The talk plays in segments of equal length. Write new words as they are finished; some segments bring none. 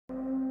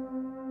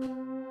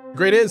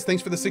Great is,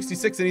 thanks for the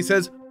 66. And he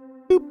says,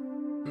 boop.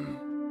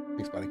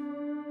 Thanks, buddy.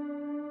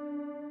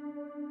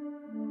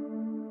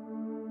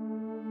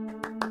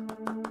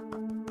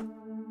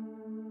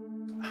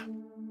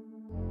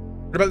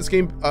 Heard about this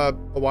game a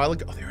while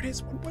ago. Oh, there it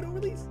is, 1.0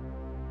 release.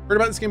 Heard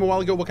about this game a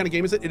while ago. What kind of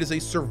game is it? It is a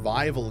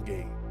survival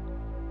game.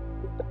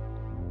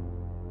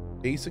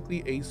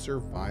 Basically a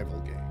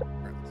survival game. All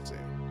right, let's see.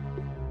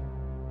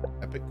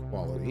 Epic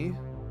quality.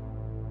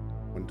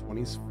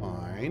 120's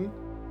fine.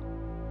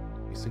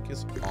 Async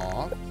is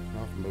off.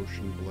 Off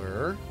motion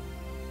blur.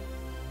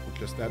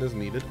 Just that is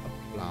needed.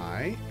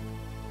 Apply.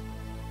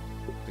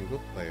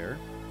 Single player.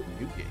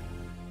 New game.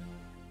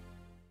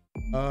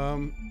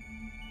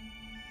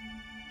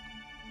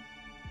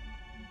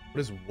 What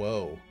is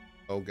whoa?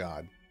 Oh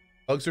god.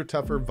 Bugs are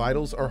tougher,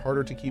 vitals are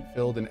harder to keep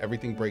filled, and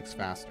everything breaks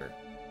faster.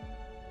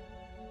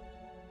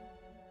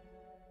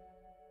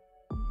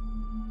 I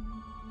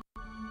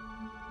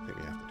think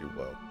we have to do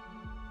whoa.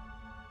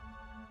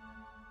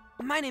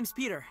 My name's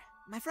Peter.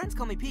 My friends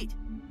call me Pete.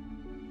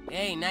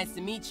 Hey, nice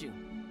to meet you.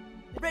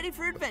 Ready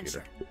for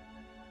adventure.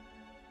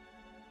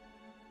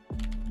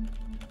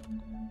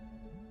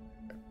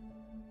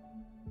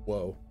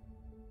 Whoa.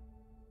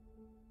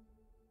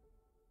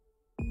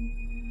 You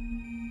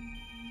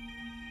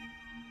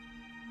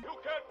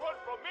can't run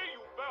from me,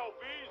 you foul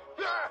beast!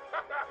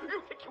 You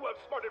think you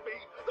outsmarted me?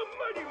 The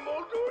mighty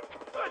Muldoon?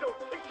 I don't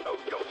think so,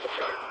 Yoked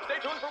Girth! Stay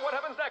tuned for what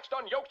happens next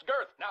on Yoked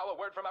Girth. Now a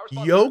word from our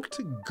sponsor.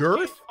 Yoked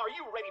Girth? Are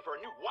you ready for a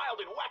new wild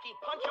and wacky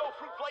puncho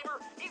fruit flavor?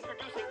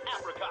 Introducing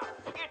Apricot.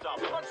 It's a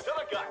punch to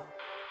the gut.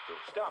 So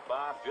stop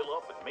by, fill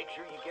up, and make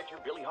sure you get your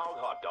Billy Hog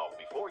hot dog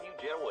before you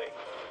jet away.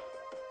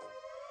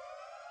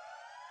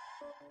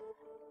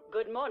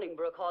 Good morning,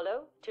 Brook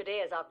Hollow. Today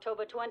is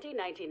October 20,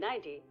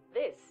 1990.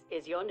 This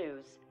is your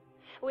news.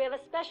 We have a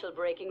special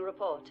breaking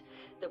report.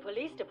 The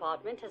police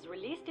department has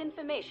released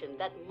information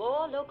that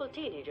more local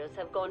teenagers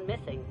have gone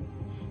missing.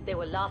 They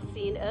were last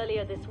seen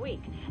earlier this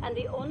week, and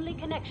the only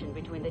connection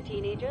between the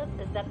teenagers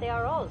is that they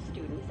are all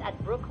students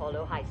at Brook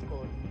Hollow High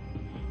School.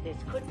 This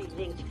could be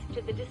linked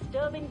to the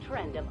disturbing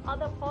trend of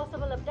other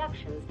possible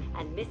abductions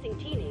and missing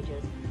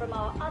teenagers from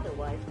our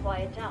otherwise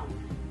quiet town.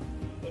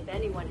 If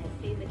anyone has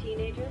seen the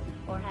teenagers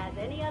or has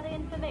any other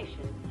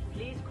information,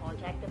 please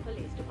contact the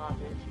police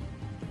department.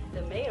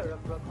 The mayor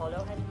of Brook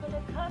Hollow has put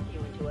a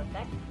curfew into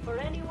effect for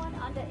anyone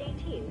under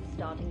 18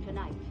 starting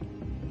tonight.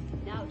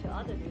 Now to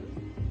other news.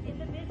 In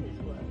the business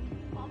world,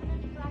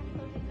 prominent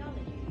practical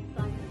technology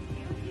signs a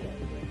few deals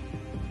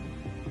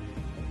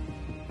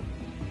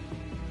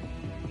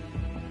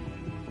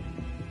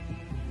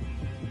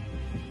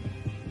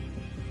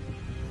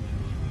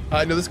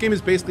with. No, this game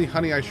is basically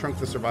Honey, I Shrunk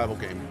the Survival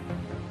game.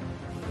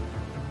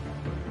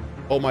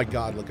 Oh my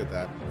god, look at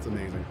that. It's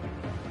amazing.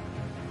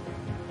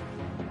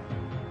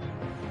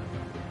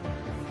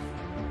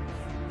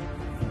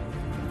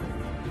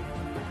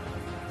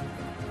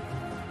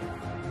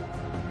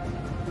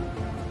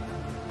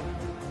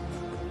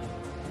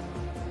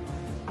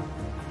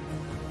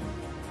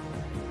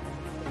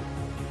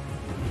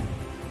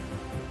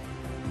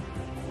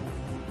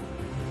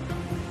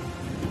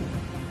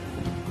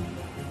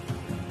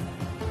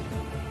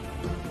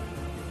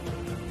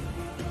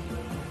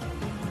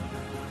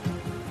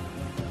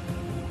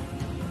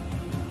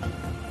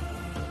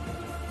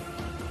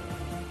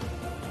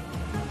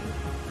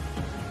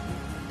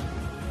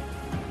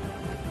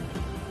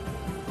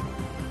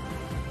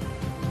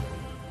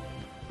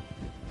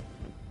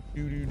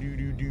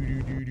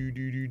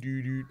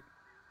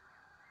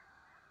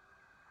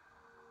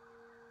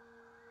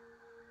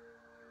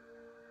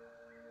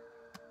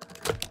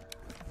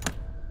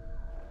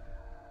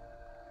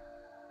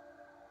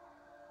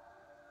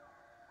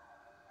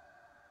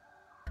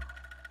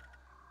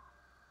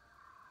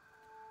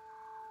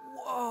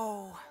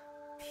 Whoa,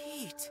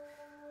 Pete.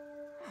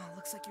 Oh,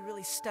 looks like you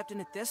really stepped in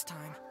it this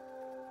time.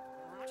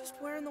 Just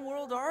where in the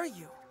world are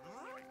you?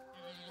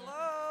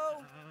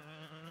 Hello?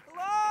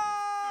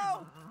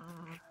 Hello?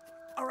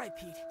 All right,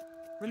 Pete.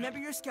 Remember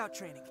your scout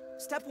training.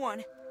 Step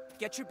 1,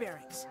 get your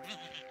bearings.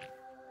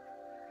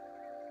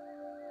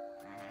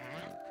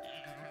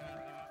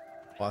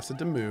 Plus it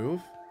to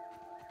move.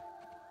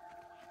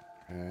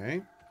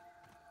 Okay.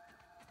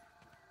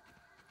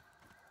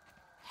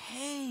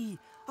 Hey,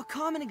 a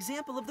common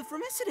example of the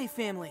Formicidae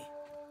family.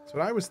 That's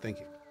what I was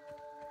thinking.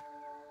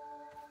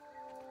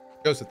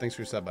 Joseph, thanks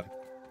for your sub, buddy.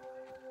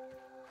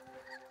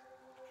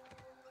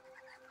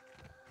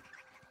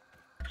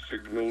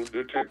 Signal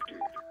detected.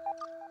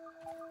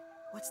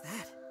 What's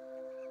that?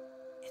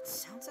 It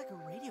sounds like a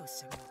radio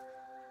signal.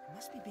 It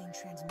must be being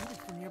transmitted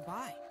from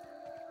nearby.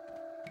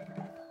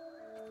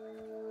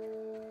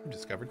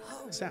 Discovered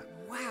Oh, sap.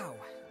 wow.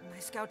 My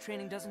scout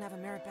training doesn't have a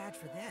merit badge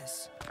for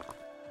this.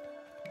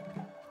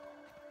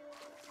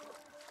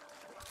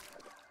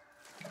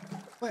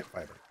 Plant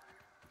fiber.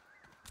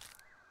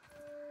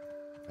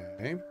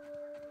 Okay.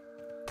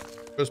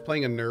 I was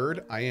playing a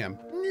nerd. I am.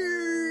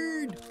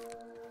 Nerd!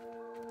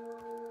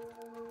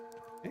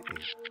 Hey.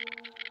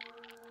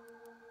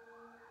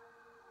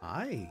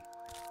 Hi.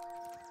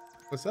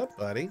 What's up,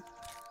 buddy?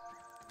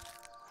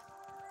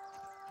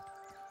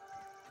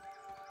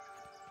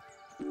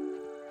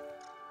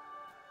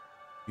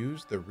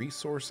 Use the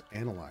resource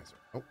analyzer.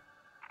 Oh.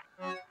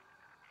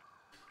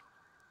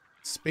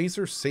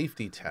 Spacer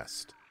safety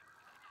test.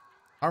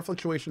 Power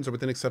fluctuations are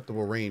within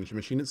acceptable range. The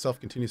machine itself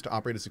continues to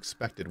operate as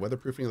expected.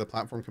 Weatherproofing of the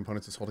platform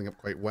components is holding up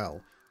quite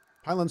well.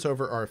 Pylons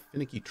over are a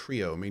finicky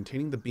trio.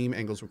 Maintaining the beam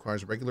angles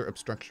requires regular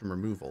obstruction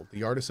removal. The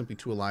yard is simply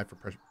too alive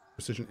for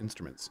precision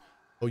instruments.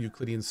 Oh,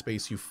 Euclidean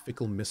space, you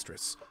fickle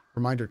mistress.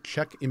 Reminder,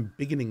 check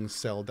embiggening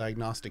cell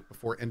diagnostic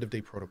before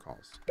end-of-day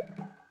protocols.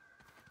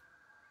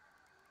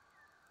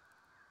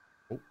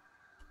 Oh.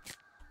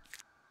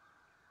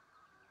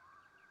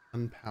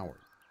 Unpowered.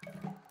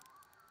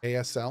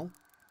 ASL?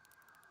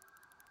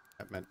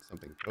 That meant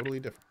something totally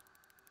different.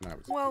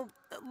 Well,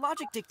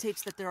 logic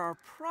dictates that there are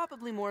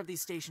probably more of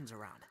these stations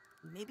around.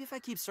 Maybe if I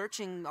keep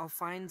searching, I'll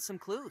find some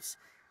clues.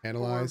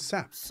 Analyze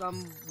SAP.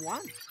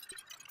 Someone.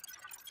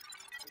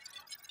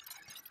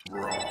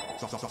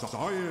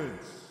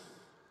 Science.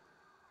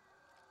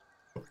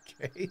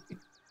 Okay.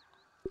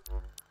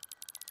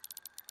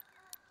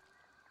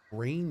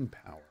 Brain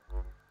power.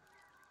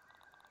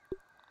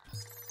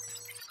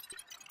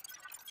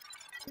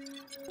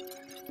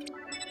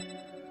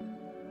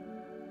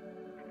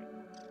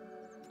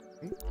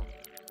 Okay.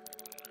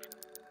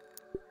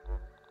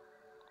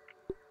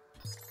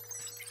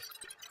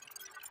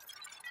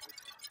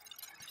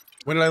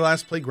 When did I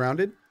last play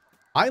Grounded?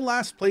 I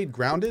last played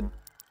Grounded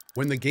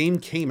when the game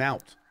came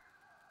out.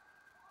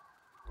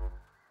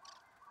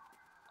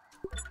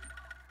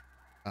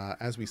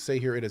 As we say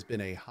here, it has been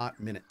a hot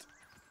minute.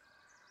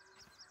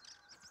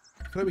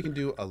 I feel like we can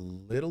do a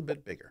little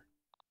bit bigger.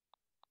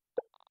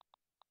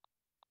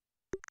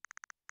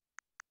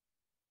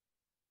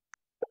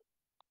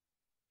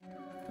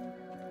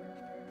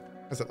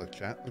 How's that look,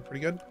 chat? Look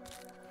pretty good?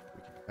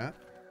 We can do that.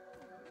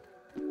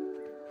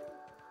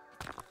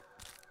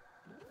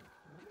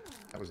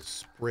 That was a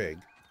sprig.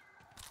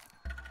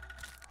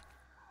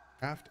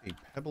 Craft a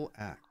pebble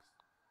axe.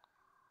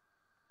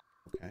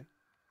 Okay.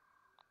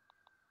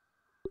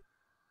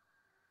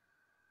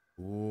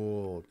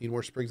 Ooh, need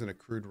more sprigs and a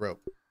crude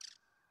rope.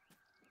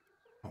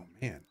 Oh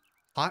man.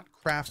 Hot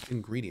craft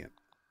ingredient.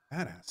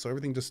 Badass. So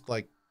everything just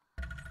like...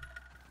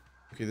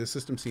 Okay, this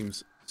system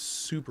seems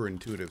super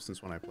intuitive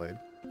since when I played.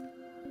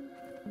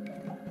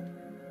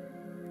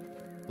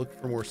 Look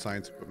for more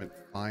science equipment.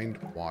 Find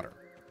water.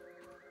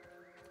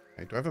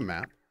 Okay, do I have a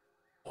map?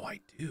 Oh, I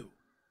do.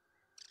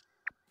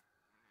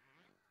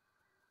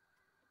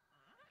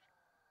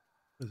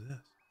 What is this?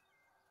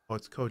 Oh,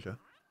 it's Koja.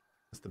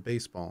 That's the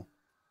baseball.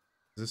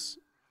 Is this...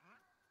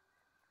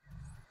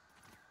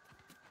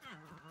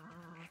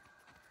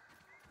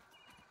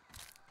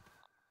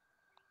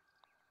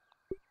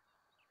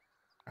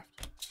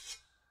 Crafted.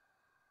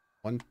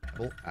 One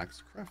pebble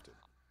axe crafted.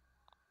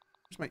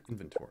 Where's my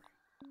inventory?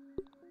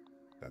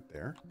 That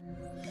there.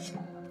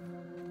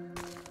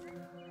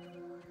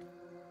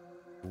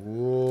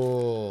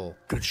 Whoa.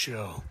 Good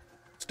show.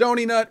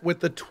 Stony Nut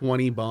with the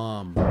 20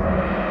 bomb.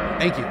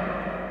 Thank you.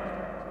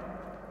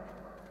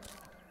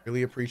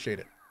 Really appreciate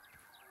it.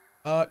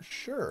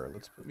 Sure.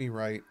 Let's put me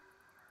right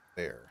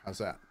there. How's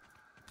that?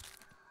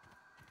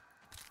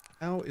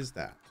 How is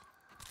that?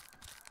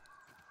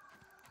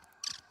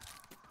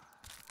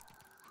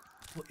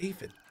 Well,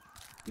 aphid.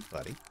 Hey,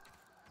 buddy.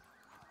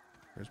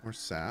 There's more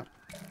sap.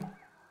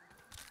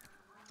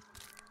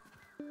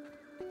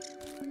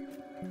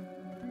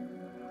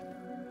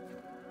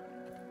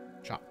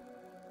 Chop.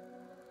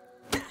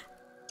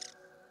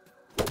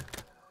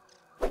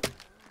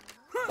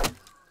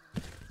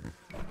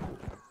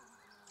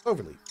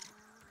 Overleaf.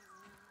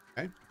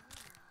 Okay.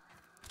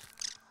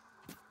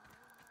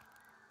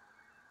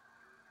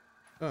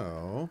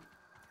 Oh.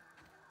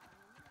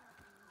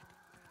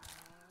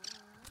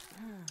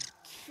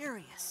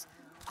 Curious.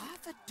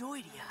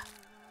 Ovidoidia.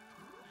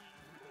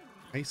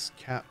 Ice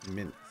cap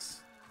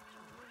mints.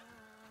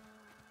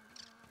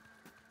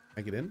 Can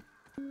I get in?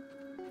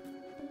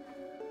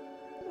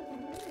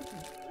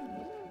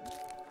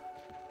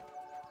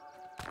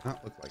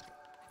 Not look like it.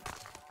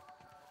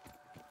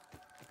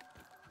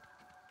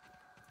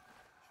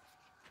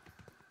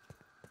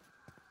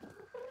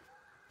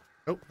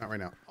 Oh, not right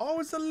now. Oh,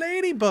 it's a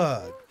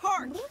ladybug.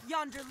 Hark,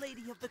 yonder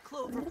lady of the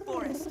clover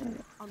forest.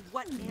 On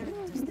what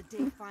errand does the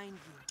day find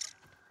you?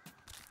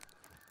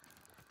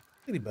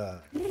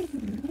 Ladybug.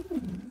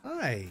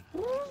 Hi.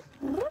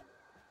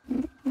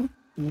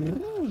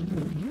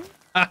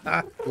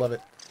 Love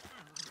it.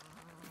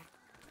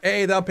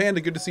 Hey, thou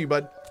panda. Good to see you,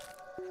 bud.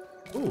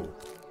 Ooh.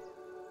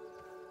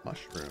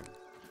 Mushroom.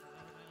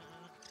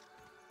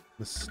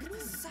 The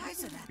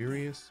size of that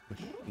Mysterious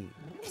machine.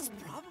 It's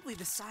probably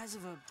the size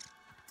of a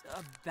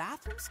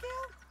bathroom scale?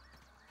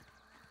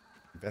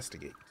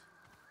 Investigate.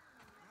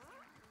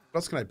 What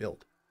else can I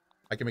build?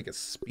 I can make a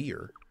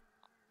spear.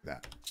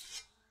 That.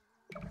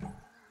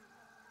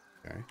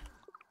 Okay.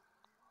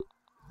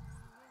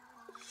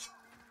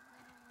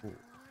 Ooh.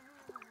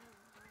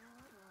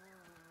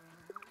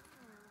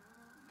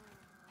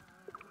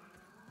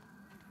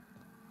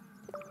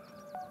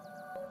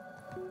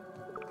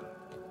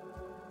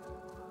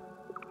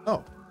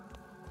 Oh.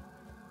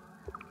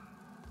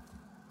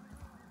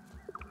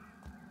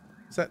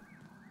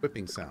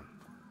 Whipping sound.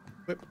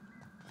 Whip.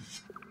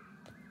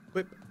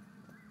 Whip.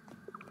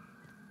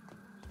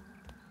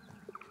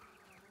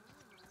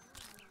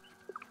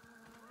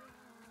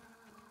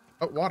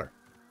 Oh, water.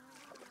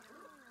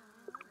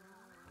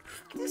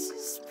 This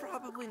is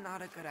probably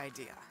not a good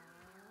idea.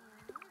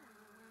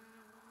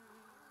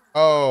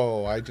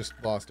 Oh, I just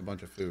lost a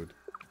bunch of food.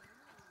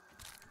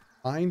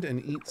 Find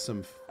and eat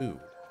some food.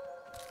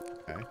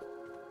 Okay.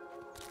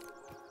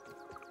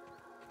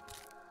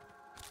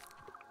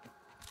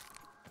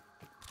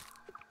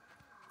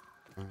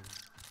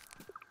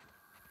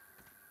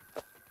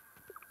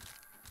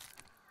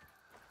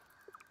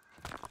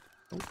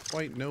 Don't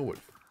quite know what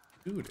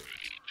food is.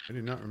 I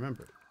do not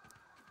remember.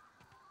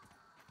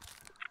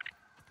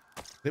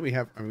 Then we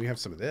have, I mean, we have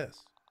some of this.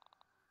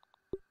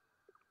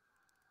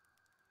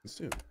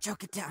 Consume.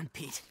 Choke it down,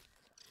 Pete.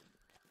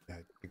 Yeah,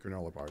 the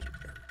granola bars are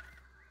great.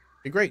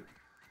 Okay, great.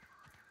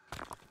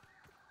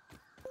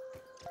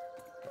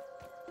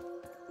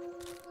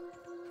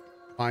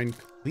 Find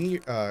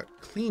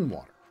clean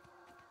water.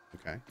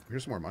 Okay,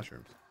 here's some more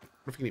mushrooms.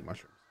 What if you can eat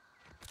mushrooms?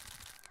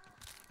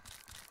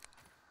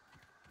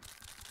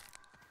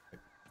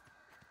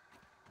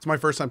 It's my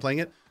first time playing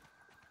it.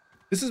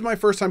 This is my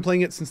first time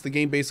playing it since the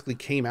game basically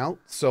came out,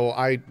 so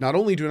I not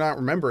only do not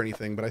remember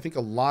anything, but I think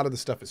a lot of the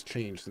stuff has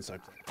changed since I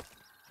played it.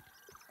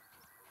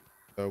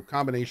 So,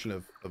 combination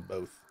of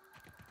both.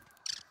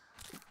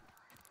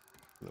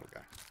 Little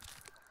guy.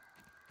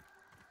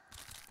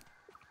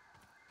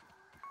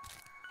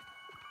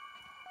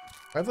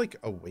 I have like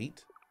a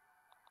weight.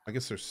 I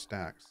guess there's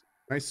stacks.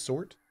 Can I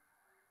sort?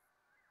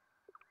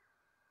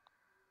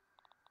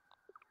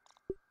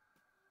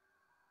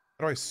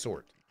 How do I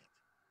sort?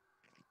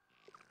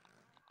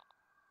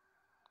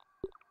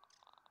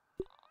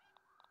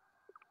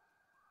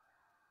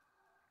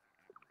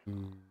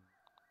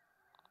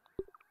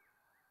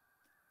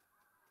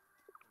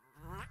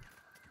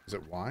 Is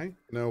it Y?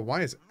 No,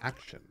 Y is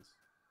actions.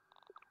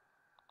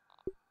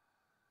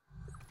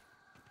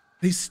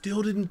 They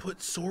still didn't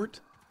put sort?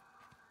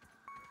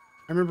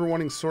 I remember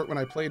wanting sort when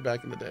I played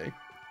back in the day.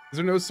 Is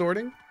there no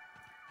sorting?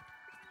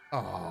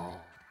 Oh.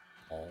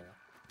 Oh.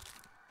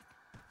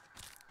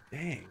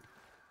 Dang.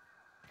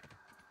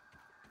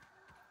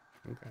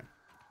 Okay.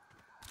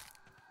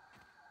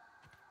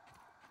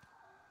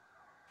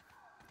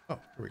 Oh,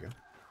 here we go.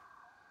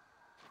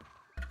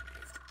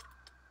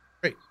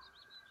 Great.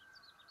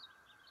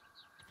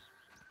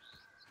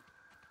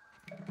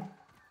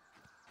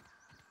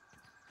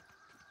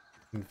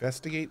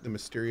 Investigate the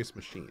mysterious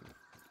machine.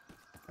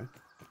 Okay.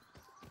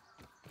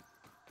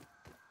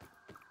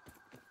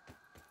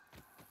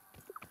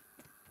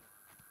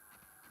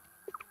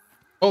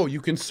 Oh,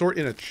 you can sort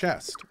in a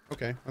chest.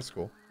 Okay, that's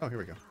cool. Oh, here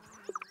we go.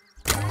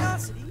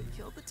 Curiosity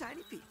killed the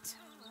tiny Pete.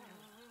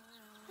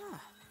 Huh.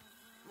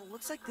 Well,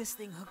 looks like this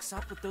thing hooks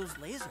up with those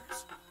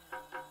lasers.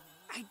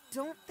 I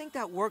don't think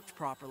that worked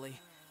properly.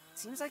 It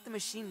seems like the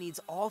machine needs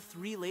all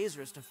 3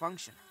 lasers to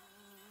function.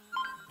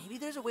 Maybe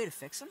there's a way to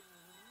fix them?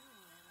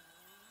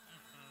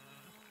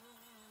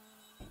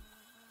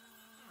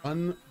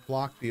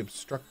 Unblock the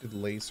obstructed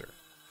laser.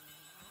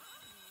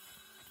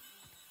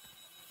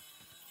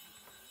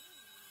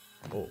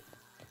 Oh.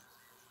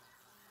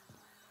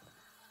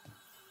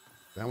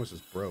 That was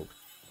just broke.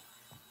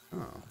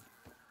 Oh.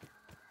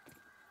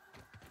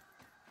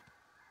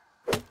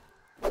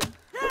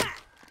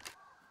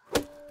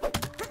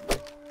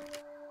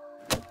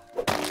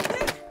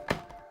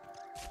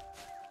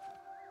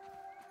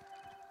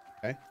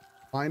 Okay.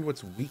 Find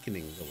what's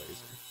weakening the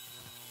laser.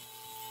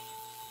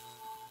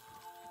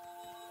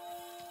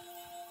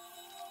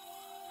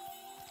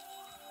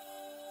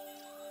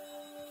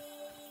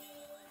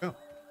 Oh.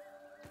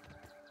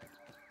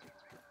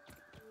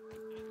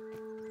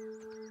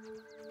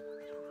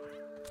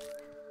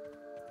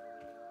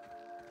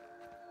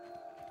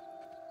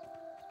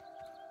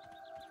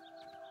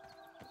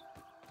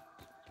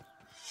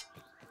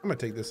 I'm gonna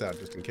take this out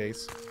just in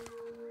case.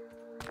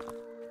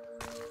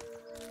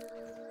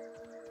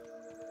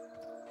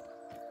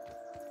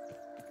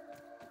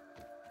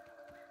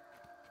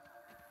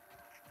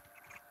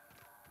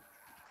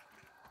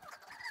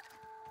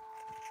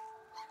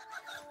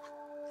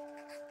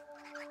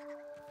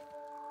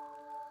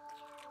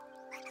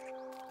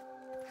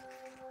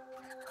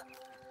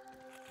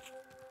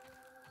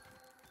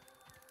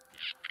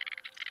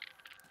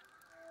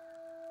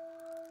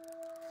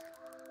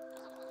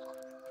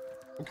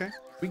 Okay,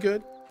 we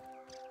good.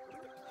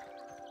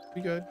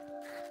 We good.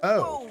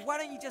 Oh. Oh, why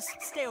don't you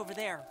just stay over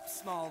there,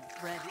 small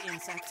red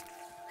insect?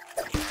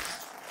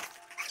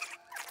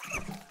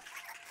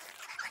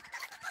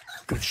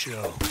 Good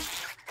show.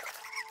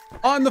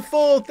 On the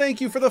full,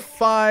 thank you for the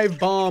 5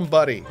 bomb,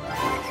 buddy.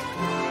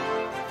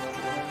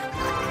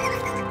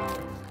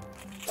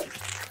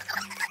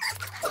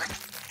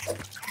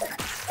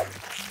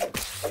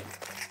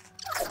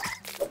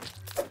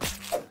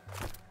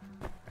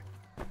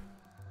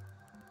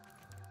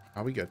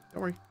 Are we good?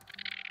 Don't worry.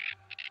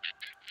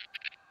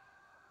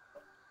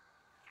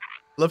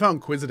 I love how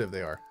inquisitive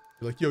they are.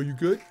 They're like, yo, you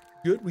good?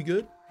 Good? We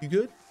good? You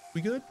good? We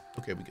good?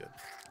 Okay, we good.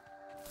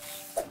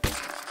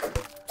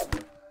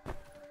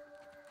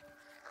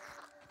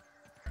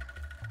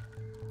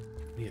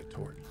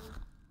 torch.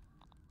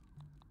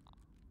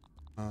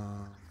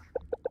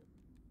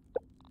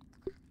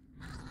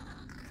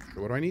 So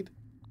what do I need?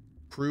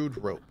 Crude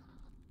rope.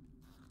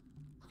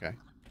 Okay.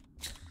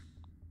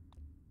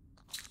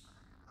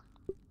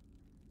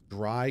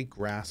 Dry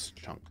grass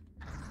chunk.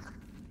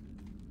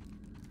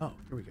 Oh,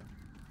 here we go.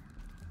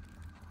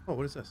 Oh,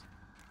 what is this?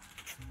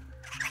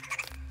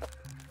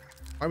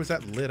 Why was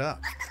that lit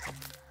up?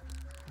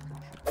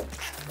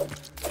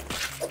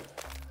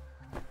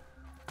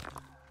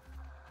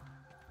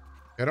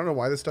 I don't know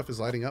why this stuff is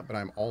lighting up, but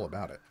I'm all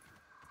about it.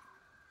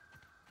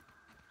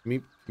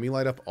 Can we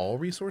light up all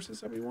resources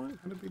that we want?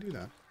 How did we do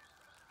that?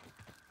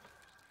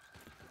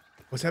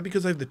 Was that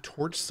because I have the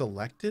torch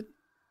selected?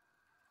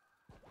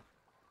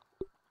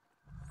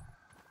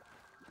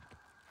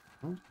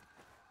 Oh.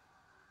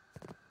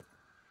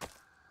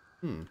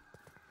 All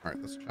right,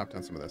 let's chop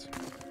down some of this.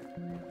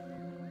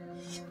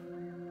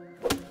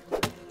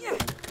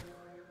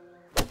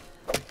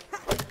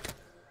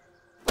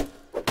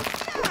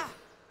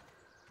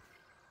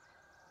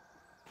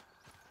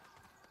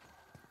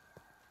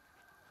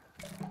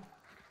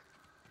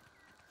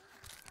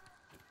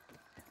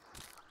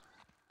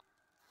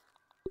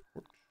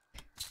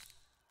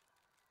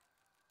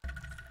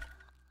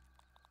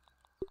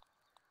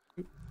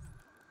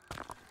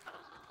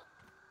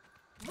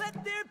 Let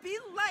there be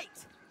light!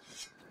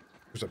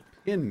 There's a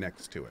pin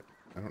next to it.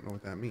 I don't know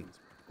what that means.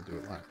 We'll do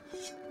it live.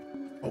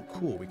 Oh,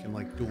 cool. We can,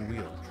 like, dual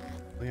wield.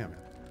 Oh, yeah, man.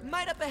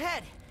 Might up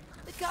ahead.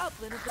 The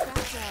goblin of the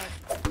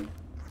backyard.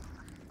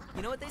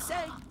 You know what they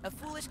say? A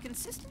foolish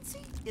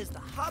consistency is the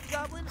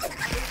hobgoblin of the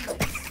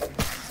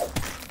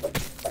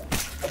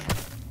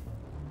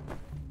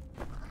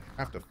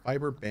Have to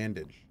fiber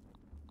bandage.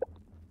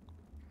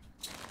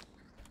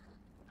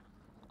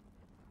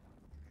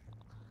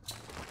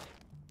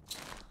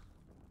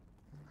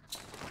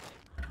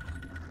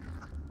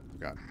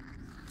 God.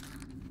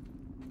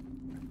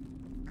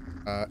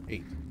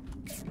 8.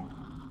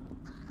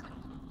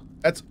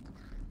 That's...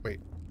 Wait.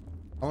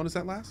 How long does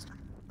that last?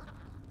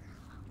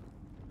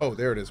 Oh,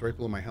 there it is, right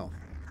below my health.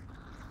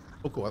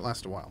 Oh, cool. It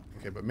lasts a while.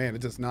 Okay, but man,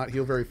 it does not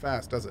heal very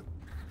fast, does it?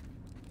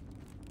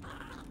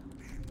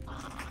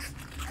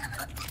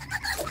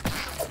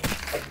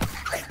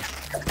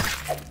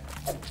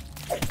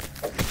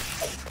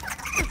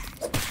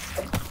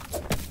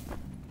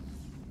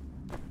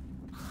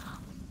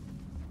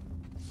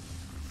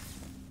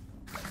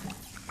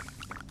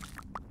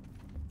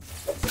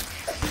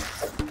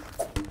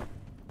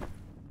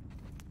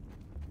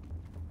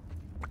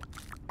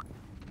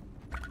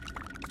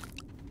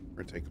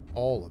 Take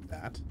all of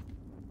that.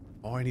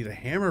 Oh, I need a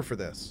hammer for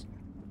this.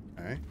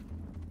 Okay.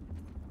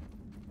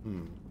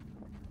 Am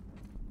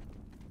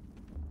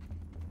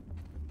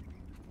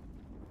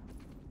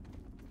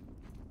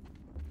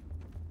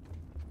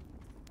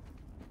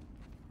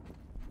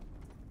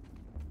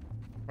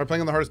I playing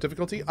on the hardest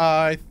difficulty?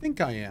 I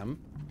think I am.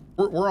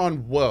 We're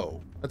on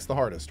Woe. That's the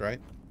hardest, right?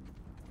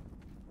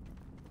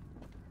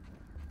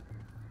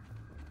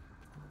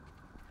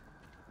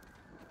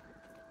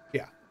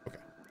 Yeah. Okay.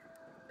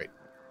 Great.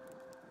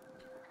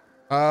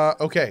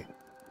 Okay.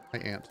 My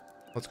aunt.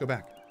 Let's go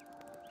back.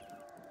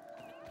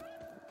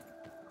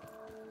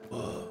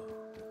 Whoa.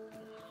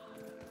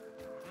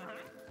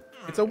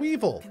 It's a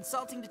weevil.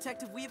 Consulting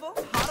Detective Weevil,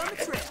 hot on the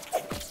trail.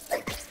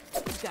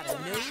 He's got a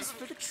nose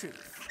for the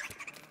truth.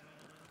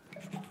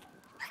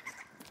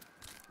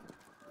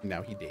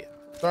 Now he did.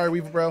 Sorry,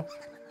 weevil bro.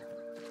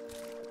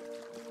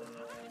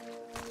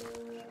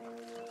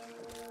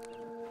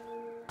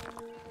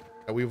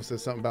 That weevil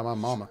says something about my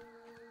mama.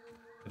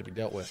 It'll be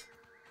dealt with.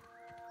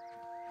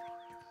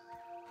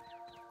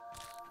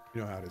 You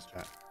know how it is,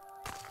 chat.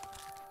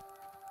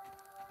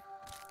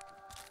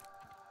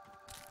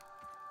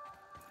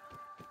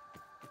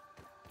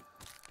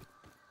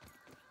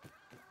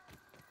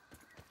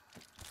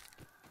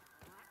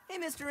 Hey,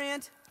 Mr.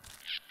 Ant.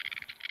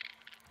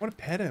 I want to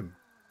pet him.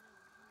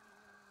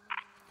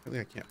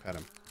 Really, I can't pet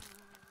him.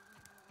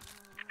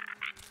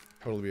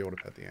 Totally be able to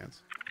pet the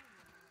ants.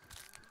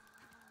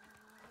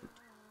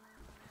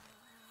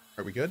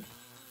 Are we good?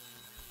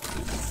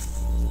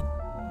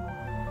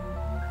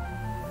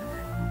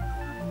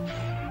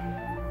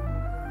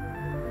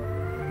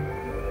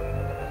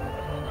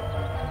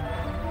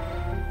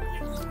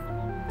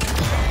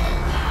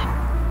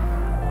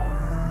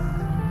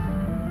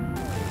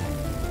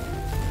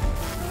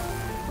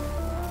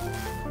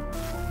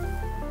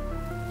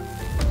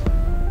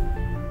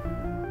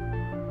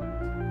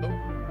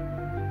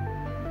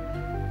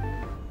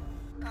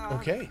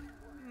 Okay.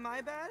 My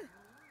bad?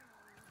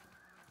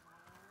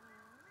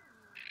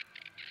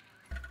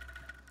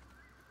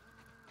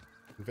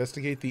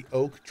 Investigate the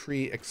oak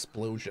tree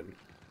explosion.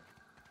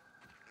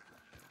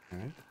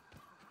 Okay. Can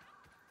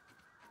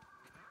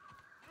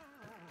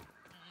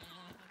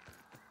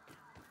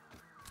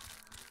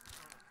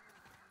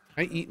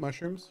I eat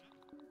mushrooms?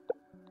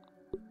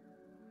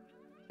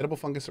 Edible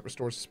fungus that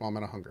restores a small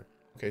amount of hunger.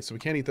 Okay, so we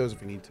can't eat those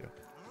if we need to.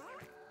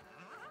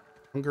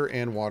 Hunger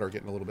and water are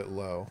getting a little bit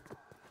low.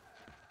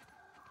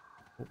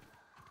 Oh.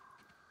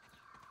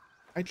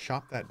 I'd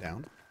chop that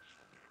down.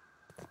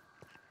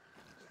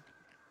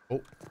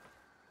 Oh.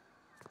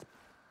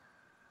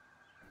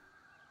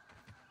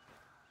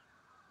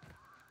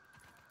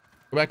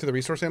 Go back to the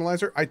resource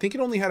analyzer. I think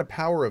it only had a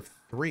power of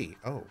 3.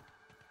 Oh.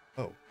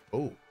 Oh.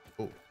 Oh.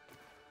 Oh.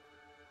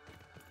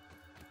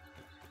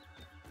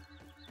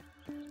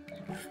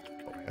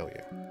 Oh, hell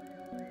yeah.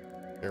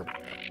 There we go.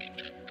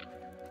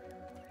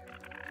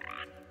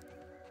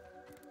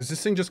 Does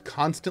this thing just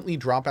constantly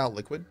drop out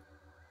liquid?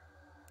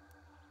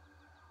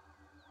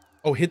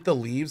 Oh, hit the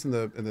leaves and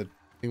the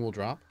thing will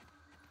drop?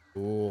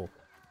 Cool.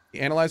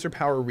 The analyzer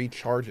power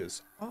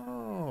recharges.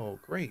 Oh,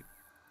 great.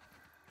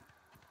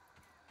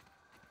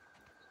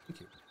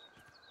 Thank you.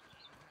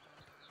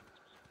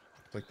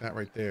 Like that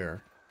right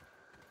there.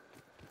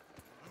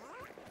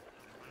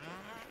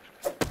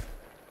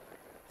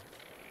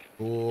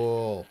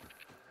 Cool.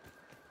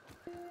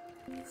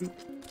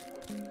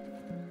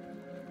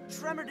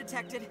 Tremor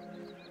detected.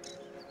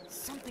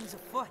 Something's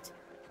afoot.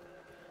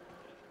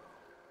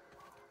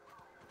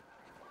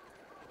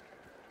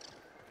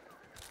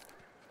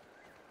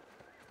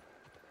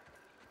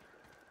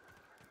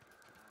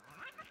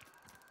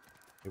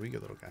 Here we go,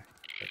 little guy.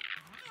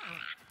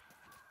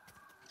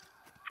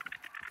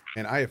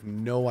 And I have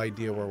no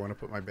idea where I want to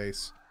put my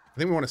base. I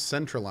think we want to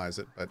centralize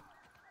it, but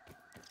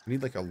we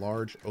need like a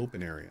large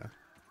open area.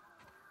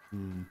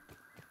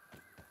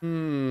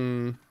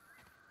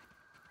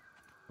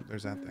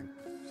 There's that thing.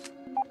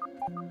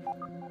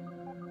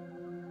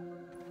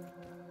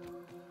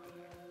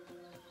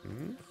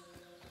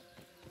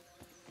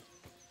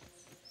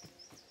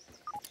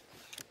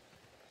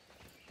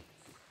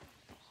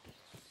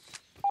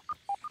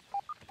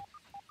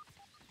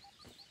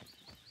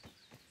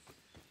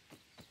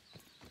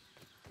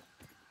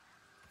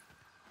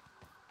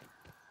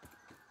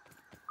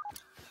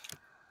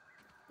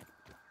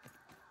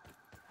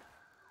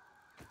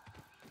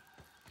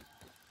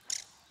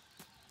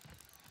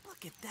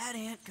 Look at that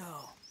ant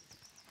go.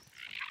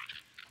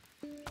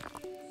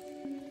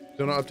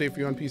 Still no update for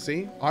you on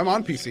PC? I'm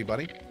on PC,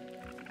 buddy.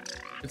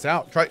 It's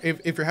out. Try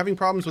if you're having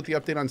problems with the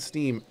update on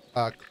Steam,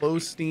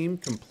 close Steam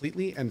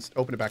completely and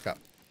open it back up.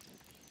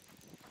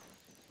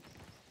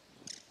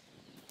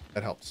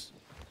 That helps.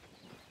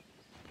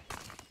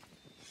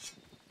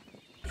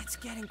 It's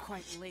getting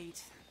quite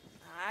late.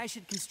 I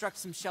should construct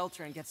some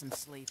shelter and get some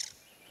sleep.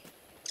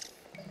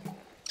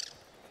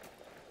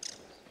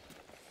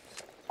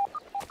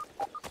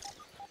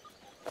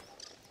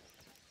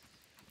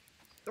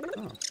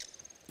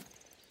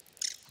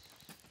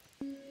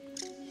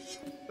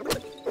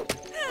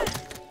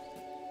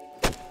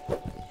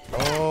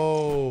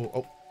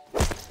 Oh,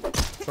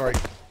 sorry.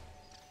 Can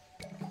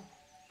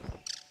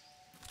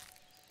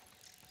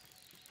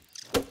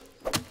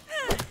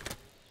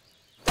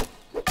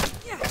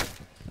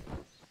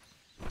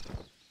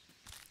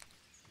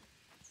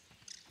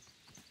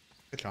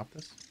I chop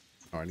this?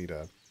 Oh, I need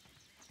a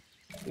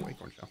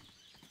acorn shell.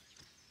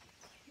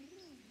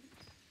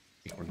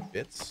 Acorn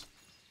bits.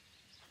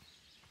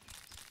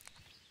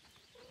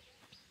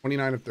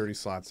 29 of 30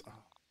 slots. Oh.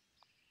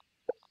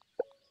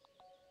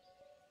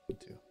 Need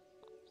to.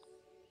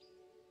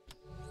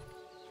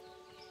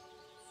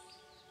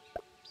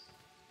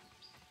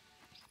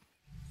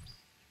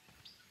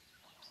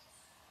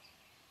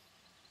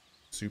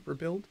 Super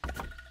build?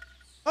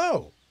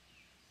 Oh!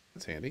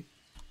 That's handy.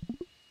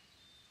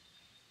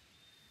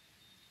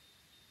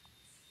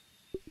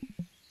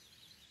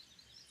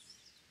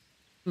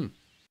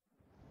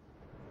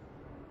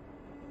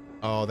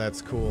 Oh,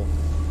 that's cool.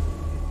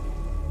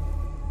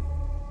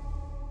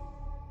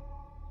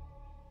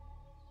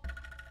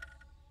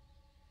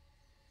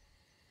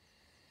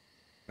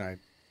 Can I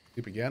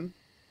sleep again?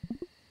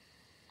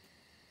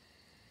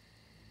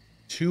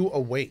 2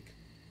 awake.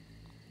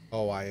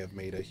 Oh, I have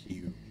made a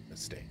huge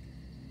mistake.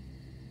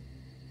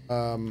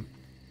 Okay.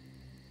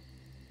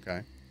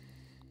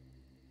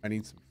 I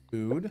need some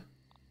food.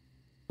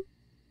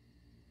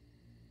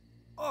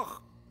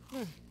 Ugh.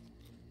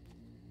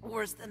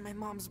 Worse than my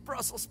mom's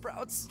Brussels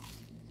sprouts.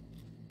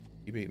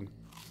 Keep eating.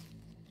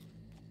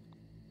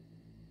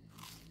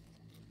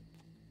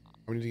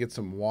 I need to get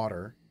some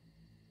water.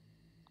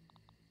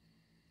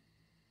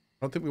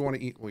 I don't think we want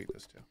to eat. We'll eat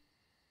this too.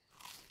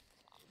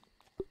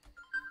 I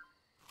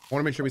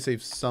want to make sure we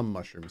save some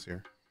mushrooms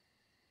here.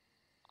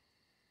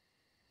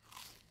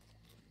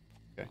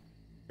 Okay.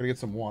 Gotta get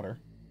some water.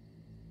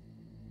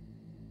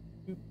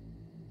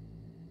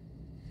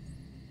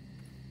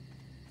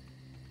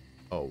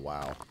 Oh,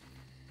 wow.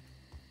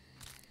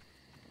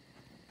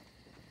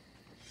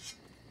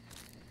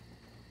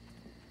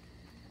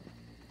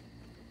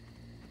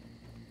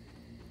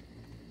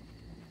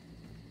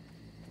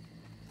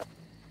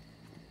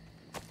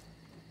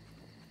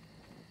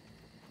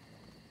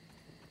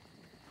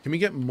 Can we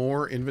get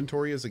more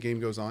inventory as the game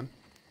goes on?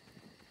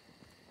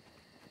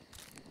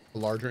 A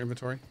larger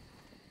inventory?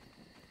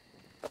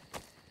 Is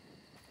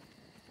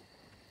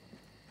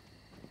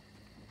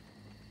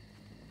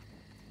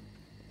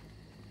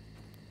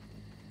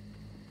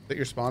that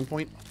your spawn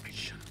point? Oh my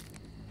shit.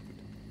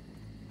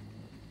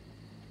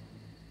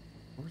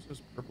 Where's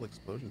this purple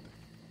explosion thing?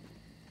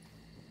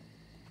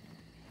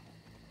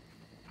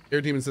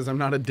 Air Demon says, I'm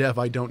not a dev,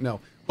 I don't know.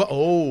 But,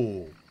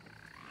 oh.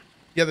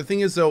 Yeah, the thing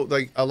is, though,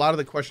 like, a lot of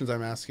the questions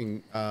I'm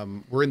asking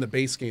were in the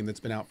base game that's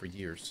been out for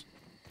years.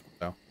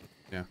 So,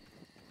 yeah.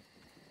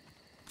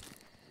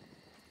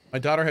 My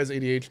daughter has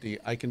ADHD.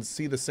 I can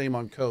see the same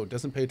on code.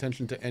 Doesn't pay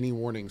attention to any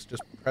warnings.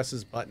 Just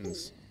presses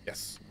buttons.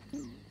 Yes.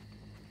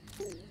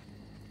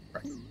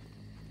 Right.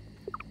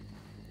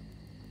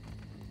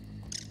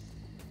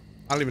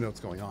 I don't even know what's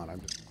going on.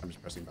 I'm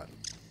just pressing buttons.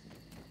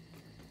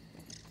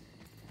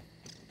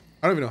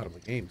 I don't even know how to play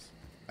games.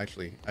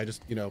 Actually, I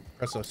just, you know,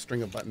 press a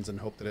string of buttons and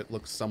hope that it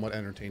looks somewhat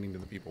entertaining to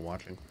the people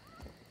watching.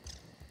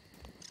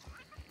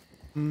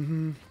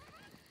 Mm-hmm.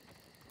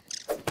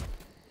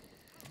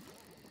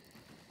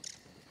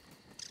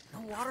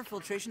 No water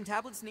filtration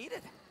tablets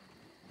needed.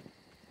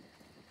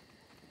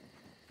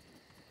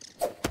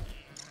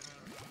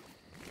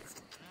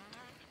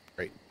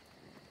 Great.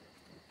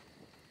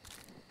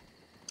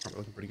 Oh, we're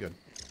looking pretty good.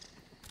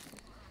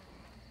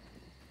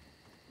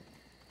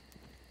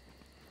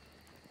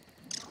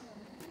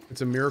 It's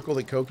a miracle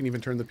that Cohh can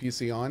even turn the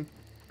PC on.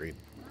 Great.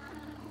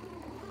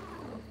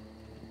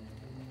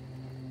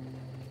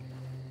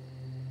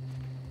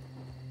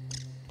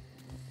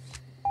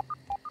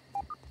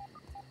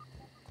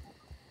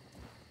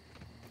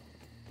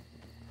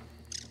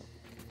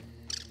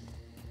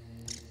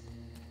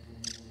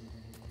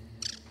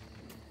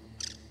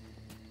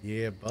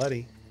 Yeah,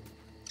 buddy.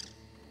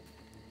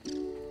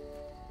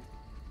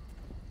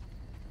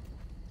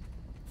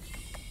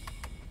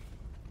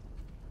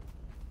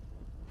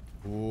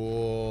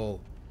 Cool.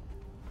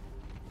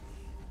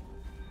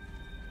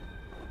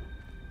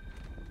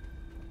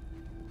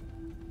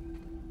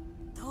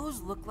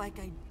 Those look like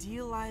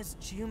idealized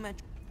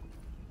geometric.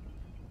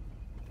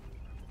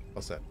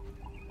 All set.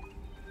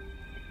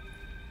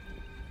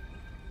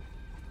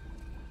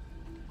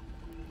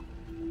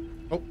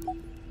 Oh.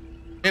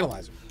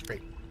 Analyzer.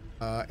 Great.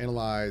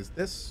 Analyze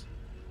this.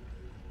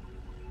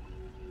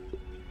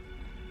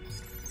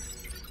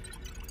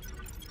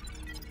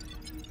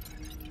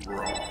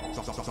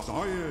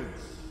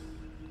 Science.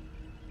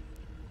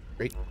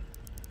 Great.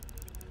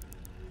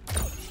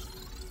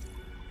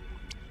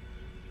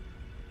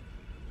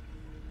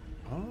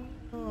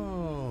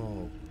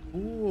 Oh,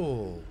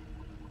 cool.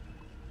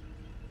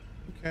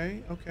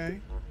 Okay, okay.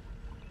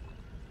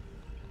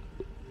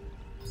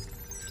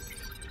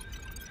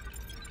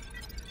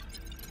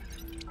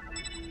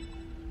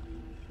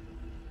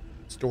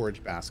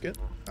 Storage basket.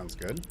 Sounds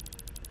good.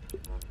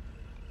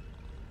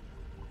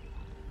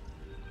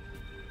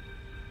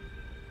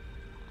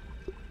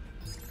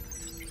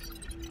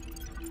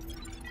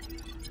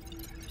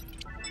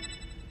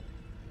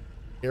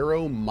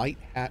 Arrow, Might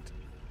Hat,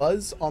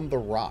 Buzz on the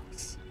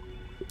Rocks.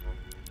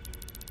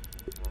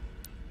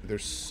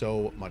 There's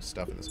so much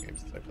stuff in this game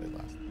since I played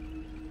last.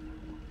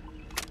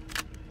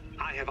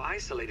 I have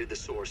isolated the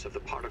source of the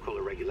particle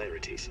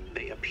irregularities.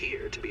 They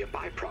appear to be a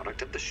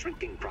byproduct of the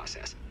shrinking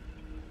process.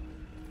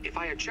 If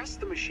I adjust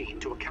the machine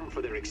to account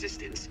for their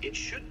existence, it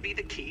should be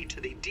the key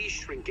to the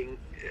de-shrinking,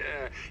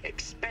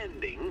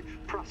 expanding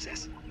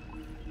process.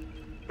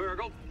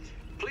 Burgle,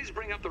 please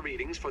bring up the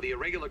readings for the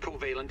irregular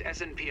covalent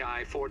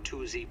SNPI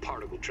 42Z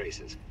particle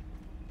traces.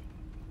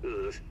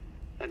 Ugh,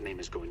 that name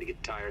is going to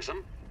get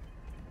tiresome.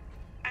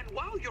 And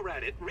while you're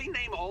at it,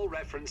 rename all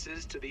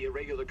references to the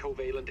irregular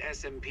covalent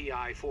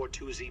SNPI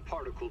 42Z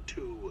particle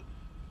to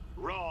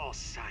raw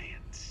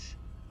science.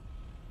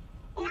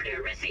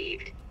 Order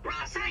received.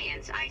 Raw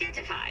science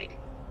identified.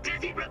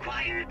 Does it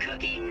require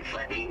cooking,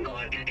 flipping,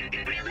 or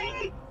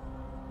grilling?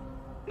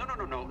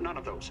 No, none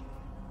of those.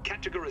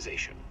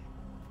 Categorization.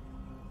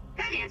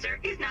 That answer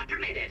is not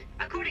permitted,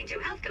 according to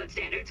health code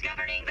standards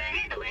governing the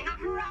handling of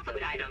raw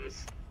food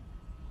items.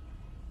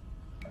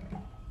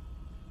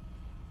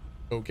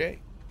 Okay.